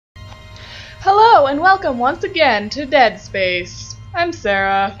Hello and welcome once again to Dead Space. I'm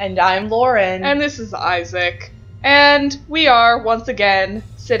Sarah. And I'm Lauren. And this is Isaac. And we are once again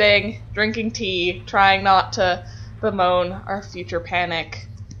sitting, drinking tea, trying not to bemoan our future panic.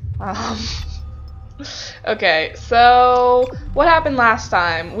 Okay, so what happened last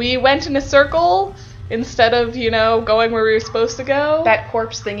time? We went in a circle instead of, going where we were supposed to go. That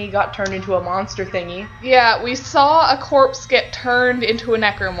corpse thingy got turned into a monster thingy. Yeah, we saw a corpse get turned into a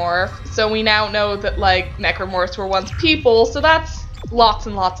necromorph, so we now know that, necromorphs were once people, so that's lots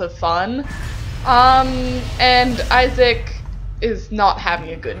and lots of fun. And Isaac is not having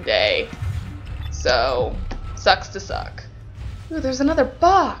a good day. So, sucks to suck. Ooh, there's another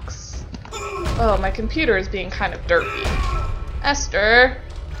box! Oh, my computer is being kind of derpy. Esther,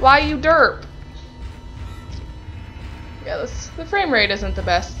 why you derp? Yeah, the frame rate isn't the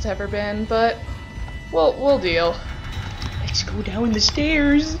best it's ever been, but we'll deal. Let's go down the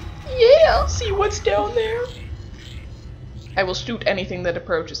stairs. Yeah! See what's down there. I will shoot anything that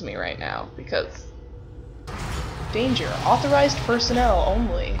approaches me right now, because... Danger. Authorized personnel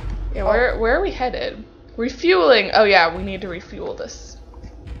only. Yeah, where are we headed? Refueling! Oh yeah, we need to refuel this.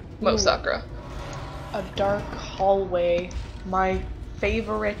 Sakura. A dark hallway. My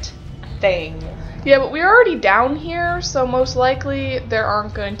favorite thing. Yeah, but we're already down here, so most likely there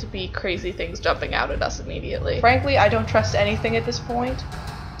aren't going to be crazy things jumping out at us immediately. Frankly, I don't trust anything at this point.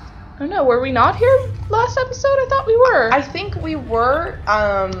 I don't know, were we not here last episode? I thought we were. I think we were,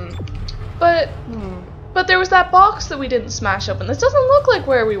 But there was that box that we didn't smash open. This doesn't look like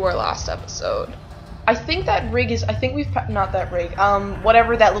where we were last episode. I think that rig is, not that rig,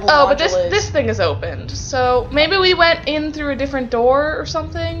 whatever that little module is. But this thing is opened, so maybe we went in through a different door or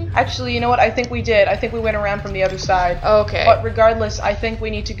something? Actually, you know what, I think we did. I think we went around from the other side. Okay. But regardless, I think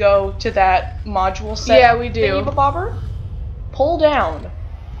we need to go to that module set. Yeah, we do. Thingy-bobber. Pull down.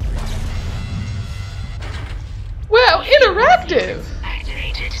 Wow, interactive!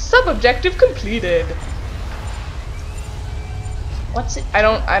 Sub-objective completed. What's it? I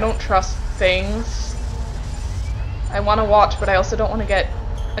don't trust things. I want to watch, but I also don't want to get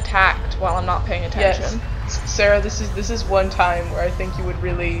attacked while I'm not paying attention. Yes. Sarah, this is one time where I think you would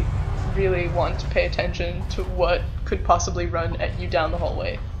really, really want to pay attention to what could possibly run at you down the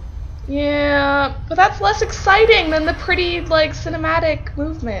hallway. Yeah, but that's less exciting than the pretty, cinematic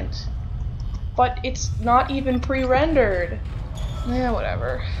movement. But it's not even pre-rendered. Yeah,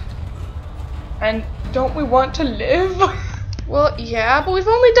 whatever. And don't we want to live? Well, yeah, but we've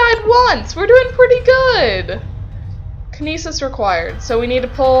only died once. We're doing pretty good. Kinesis required, so we need to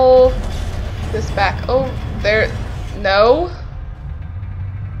pull this back. Oh, there. No.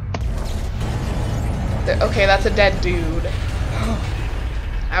 Okay, that's a dead dude.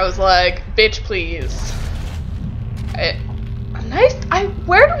 I was like, bitch, please.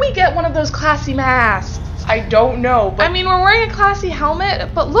 Where do we get one of those classy masks? I don't know, but... I mean, we're wearing a classy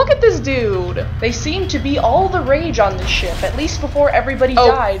helmet, but look at this dude. They seem to be all the rage on this ship, at least before everybody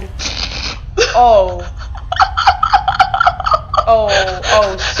died. Oh.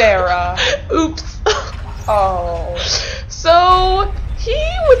 Oh, Sarah. Oops. Oh. So, he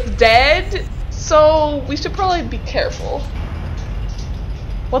was dead, so we should probably be careful.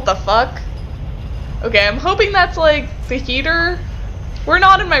 What the fuck? Okay, I'm hoping that's, the heater. We're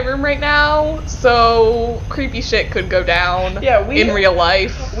not in my room right now, so creepy shit could go down in real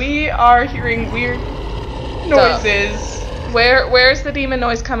life. We are hearing weird noises. Where's the demon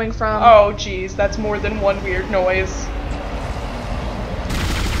noise coming from? Oh, jeez, that's more than one weird noise.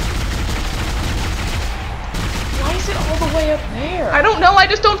 Why is it all the way up there? I don't know, I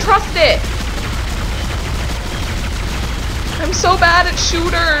just don't trust it. I'm so bad at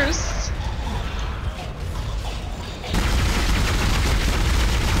shooters.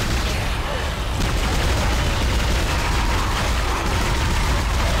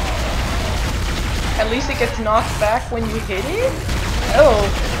 At least it gets knocked back when you hit it? Oh.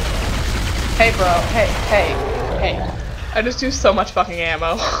 Hey, bro. Hey. I just use so much fucking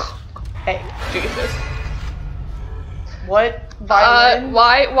ammo. Hey. Jesus. What? Violin?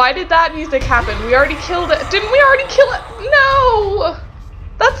 Why did that music happen? We already killed it. Didn't we already kill it? No!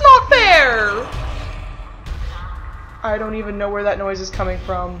 That's not fair! I don't even know where that noise is coming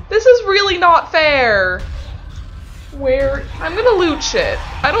from. This is really not fair. Where? I'm gonna loot shit.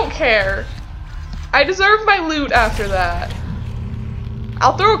 I don't care. I deserve my loot after that.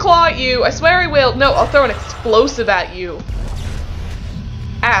 I'll throw a claw at you. I swear I will. No, I'll throw an explosive at you.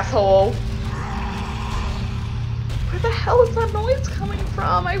 Asshole. Where the hell is that noise coming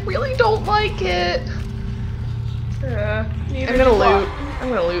from? I really don't like it. I'm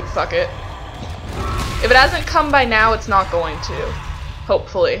gonna loot. Fuck it. If it hasn't come by now, it's not going to.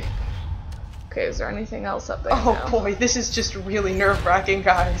 Hopefully. Okay, is there anything else up there Oh now? boy, this is just really nerve-wracking,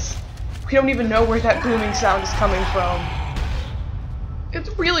 guys. We don't even know where that booming sound is coming from.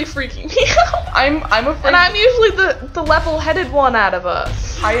 It's really freaking me out. I'm afraid. And I'm usually the level-headed one out of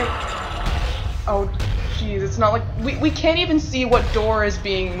us. Oh, jeez, it's not like we can't even see what door is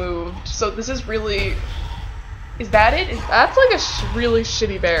being moved. So this is really. Is that it? That's like a really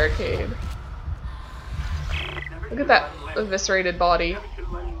shitty barricade. Look at that eviscerated body.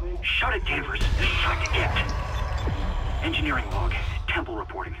 Shut it, Danvers. This is like to get. Engineering log. Temple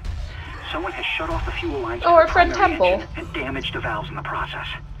reporting. Someone has shut off the fuel lines. Oh, our friend Temple. And damaged the valves in the process.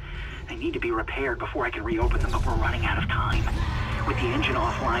 They need to be repaired before I can reopen them, but we're running out of time. With the engine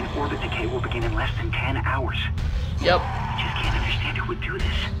offline, orbit decay will begin in less than 10 hours. Yep. I just can't understand who would do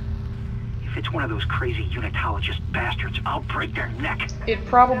this. If it's one of those crazy unitologist bastards, I'll break their neck. It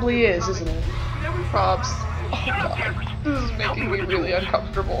probably is, isn't it? Probs. Oh god, this is making me really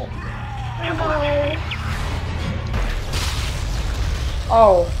uncomfortable.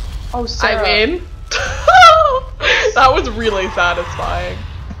 Oh, Sarah. I win. That was really satisfying.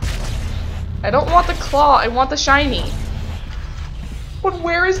 I don't want the claw, I want the shiny. But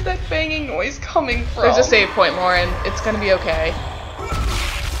where is that banging noise coming from? There's a save point, Lauren. It's gonna be okay.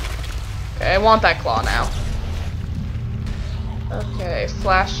 Okay, I want that claw now. Okay,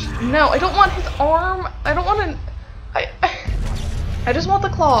 flash. No, I don't want his arm. I don't want to. I just want the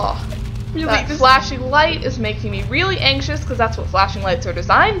claw. Really, that flashing light is making me really anxious because that's what flashing lights are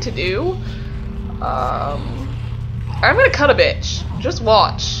designed to do. I'm gonna cut a bitch. Just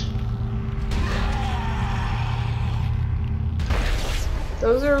watch.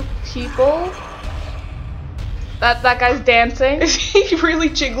 Those are people. That guy's dancing. Is he really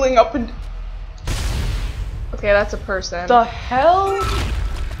jiggling up and? Okay, that's a person. The hell?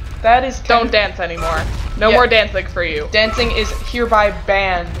 That is. Don't dance anymore. No more dancing for you. Dancing is hereby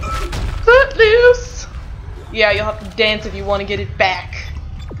banned. Footloose. Yeah, you'll have to dance if you want to get it back.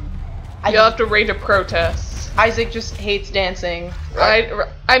 You'll have to rate a protest. Isaac just hates dancing. Right?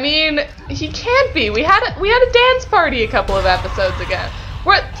 I mean, he can't be. We had a dance party a couple of episodes ago.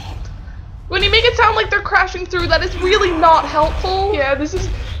 When you make it sound like they're crashing through, that is really not helpful. Yeah, this is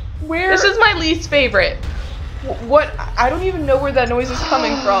where. This is my least favorite. What? I don't even know where that noise is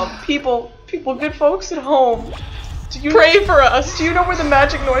coming from. People, good folks at home. Pray for us. Do you know where the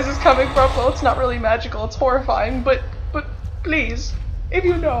magic noise is coming from? Well, it's not really magical. It's horrifying. But please, if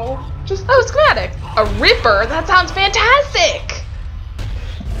you know, just. Oh, schematic. A ripper. That sounds fantastic.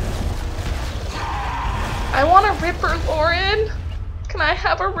 I want a ripper, Lauren. Can I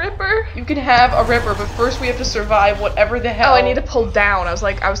have a ripper? You can have a ripper, but first we have to survive whatever the hell. Oh, I need to pull down. I was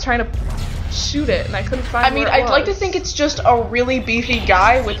trying to shoot it, and I couldn't find. I mean, I'd like to think it's just a really beefy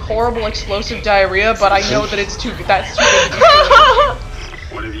guy with horrible explosive diarrhea, but I know that that's too big to be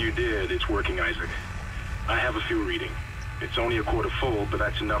true. Whatever you did, it's working, Isaac. I have a fuel reading. It's only a quarter full, but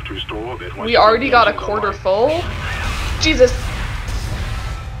that's enough to restore orbit. We already got a quarter full? Jesus.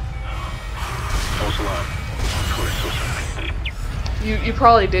 False alarm. Of course, so sorry. You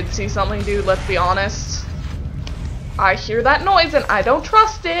probably did see something, dude, let's be honest. I hear that noise and I don't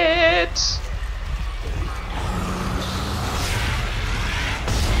trust it.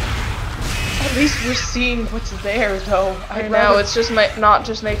 At least we're seeing what's there, though. I know, it's just not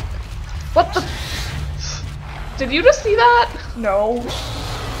just make. What the? Did you just see that? No.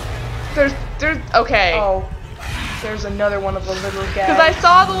 There's okay. Oh, there's another one of the little guys. Because I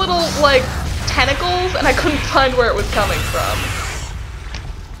saw the little like tentacles and I couldn't find where it was coming from.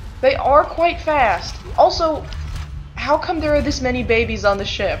 They are quite fast. Also, how come there are this many babies on the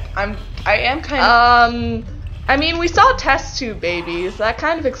ship? I am kind of. I mean, we saw test tube babies. That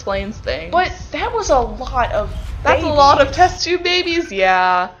kind of explains things. But that was a lot of. That's babies. a lot of test tube babies.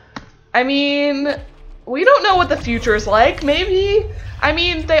 Yeah. I mean, we don't know what the future is like. Maybe. I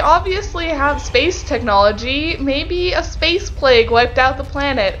mean, they obviously have space technology. Maybe a space plague wiped out the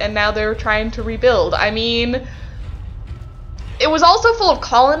planet, and now they're trying to rebuild. I mean. It was also full of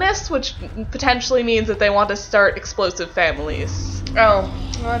colonists, which potentially means that they want to start explosive families. Oh,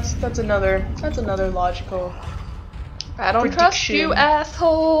 that's another logical. I don't trust you,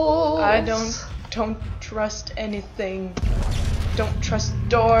 assholes. I don't trust anything. Don't trust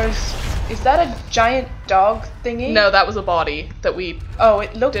doors. Is that a giant dog thingy? No, that was a body that we. Oh,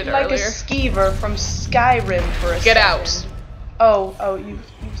 it looked did like earlier. a skeever from Skyrim for a second. Get out. Oh, you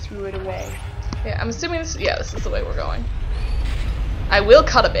threw it away. Yeah, I'm assuming this. Yeah, this is the way we're going. I will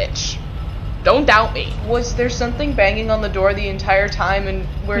cut a bitch. Don't doubt me. Was there something banging on the door the entire time and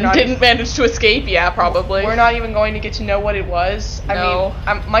we didn't manage to escape? Yeah, probably. We're not even going to get to know what it was? No.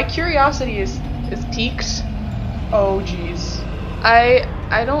 I mean, my curiosity is piqued. Oh, jeez.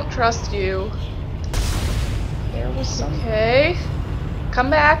 I don't trust you. There was some. Okay. Come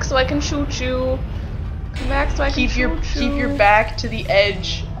back so I can shoot you. Come back so I can shoot you. Keep your back to the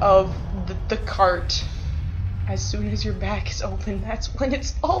edge of the cart. As soon as your back is open, that's when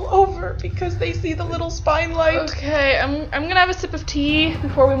it's all over because they see the little spine light. Okay, I'm gonna have a sip of tea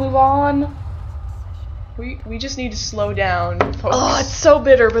before we move on. We just need to slow down, folks. Oh, it's so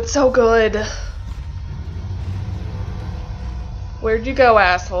bitter, but so good. Where'd you go,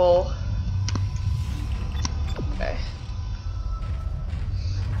 asshole? Okay.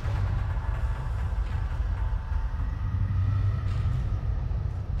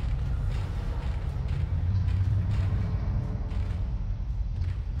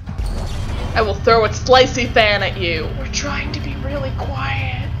 I will throw a slicey fan at you. We're trying to be really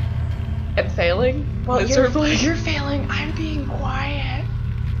quiet. And failing? Well, miserably? you're failing. I'm being quiet.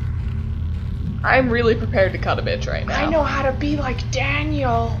 I'm really prepared to cut a bitch right now. I know how to be like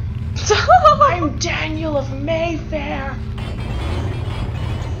Daniel. I'm Daniel of Mayfair.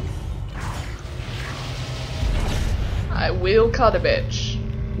 I will cut a bitch.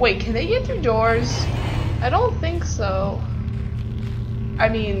 Wait, can they get through doors? I don't think so. I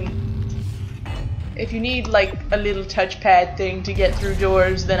mean, if you need like a little touchpad thing to get through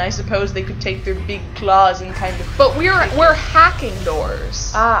doors, then I suppose they could take their big claws and kind of. But we're hacking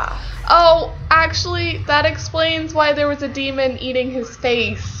doors. Ah. Oh, actually, that explains why there was a demon eating his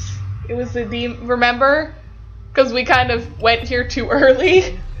face. It was a demon. Remember? Because we kind of went here too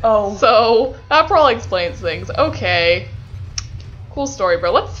early. Oh. So that probably explains things. Okay. Cool story,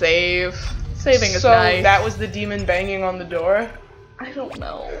 bro. Let's save. Saving is nice. So that was the demon banging on the door? I don't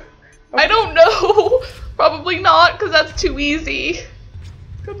know. I don't know. Probably not, because that's too easy.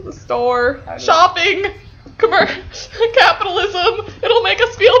 Go to the store. Shopping. Capitalism. It'll make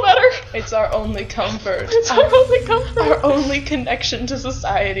us feel better. It's our only comfort. It's our only comfort. Our only connection to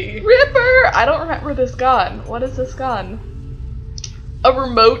society. Ripper! I don't remember this gun. What is this gun? A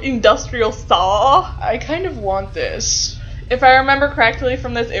remote industrial saw? I kind of want this. If I remember correctly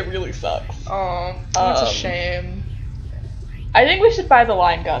from this, it really sucks. Oh, that's a shame. I think we should buy the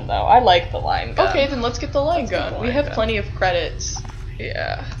line gun, though. I like the line gun. Okay, then let's get the line gun. We have plenty of credits.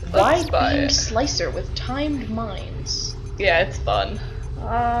 Yeah. Wide beam slicer with timed mines. Yeah, it's fun.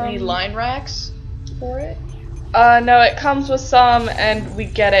 We need line racks for it? No, it comes with some, and we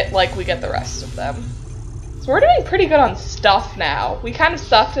get it like we get the rest of them. So we're doing pretty good on stuff now. We kind of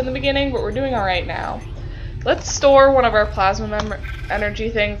sucked in the beginning, but we're doing alright now. Let's store one of our plasma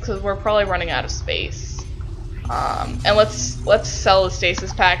energy things, because we're probably running out of space. And let's sell the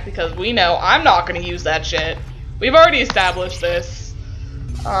stasis pack, because we know I'm not going to use that shit. We've already established this.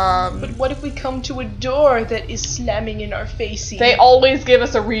 But what if we come to a door that is slamming in our facey? They always give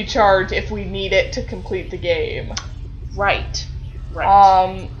us a recharge if we need it to complete the game. Right.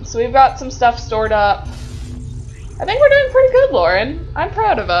 Right. So we've got some stuff stored up. I think we're doing pretty good, Lauren. I'm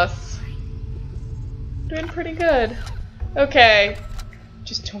proud of us. Doing pretty good. Okay.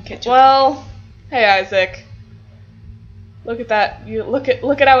 Just don't get. Well, hey Isaac. Look at that. You look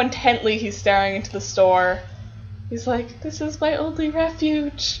at how intently he's staring into the store. He's like, this is my only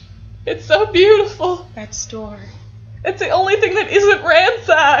refuge. It's so beautiful. That store. It's the only thing that isn't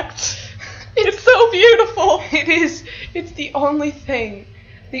ransacked. It's so beautiful. It is. It's the only thing.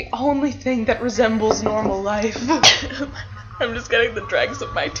 The only thing that resembles normal life. I'm just getting the dregs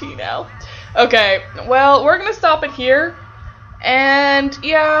of my tea now. Okay, well, we're gonna stop it here. And,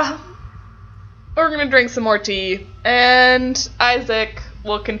 yeah, we're gonna drink some more tea. And Isaac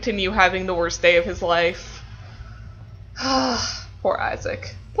will continue having the worst day of his life. Poor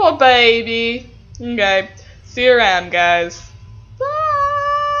Isaac. Poor baby. Okay. See you around, guys.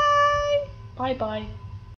 Bye. Bye-bye.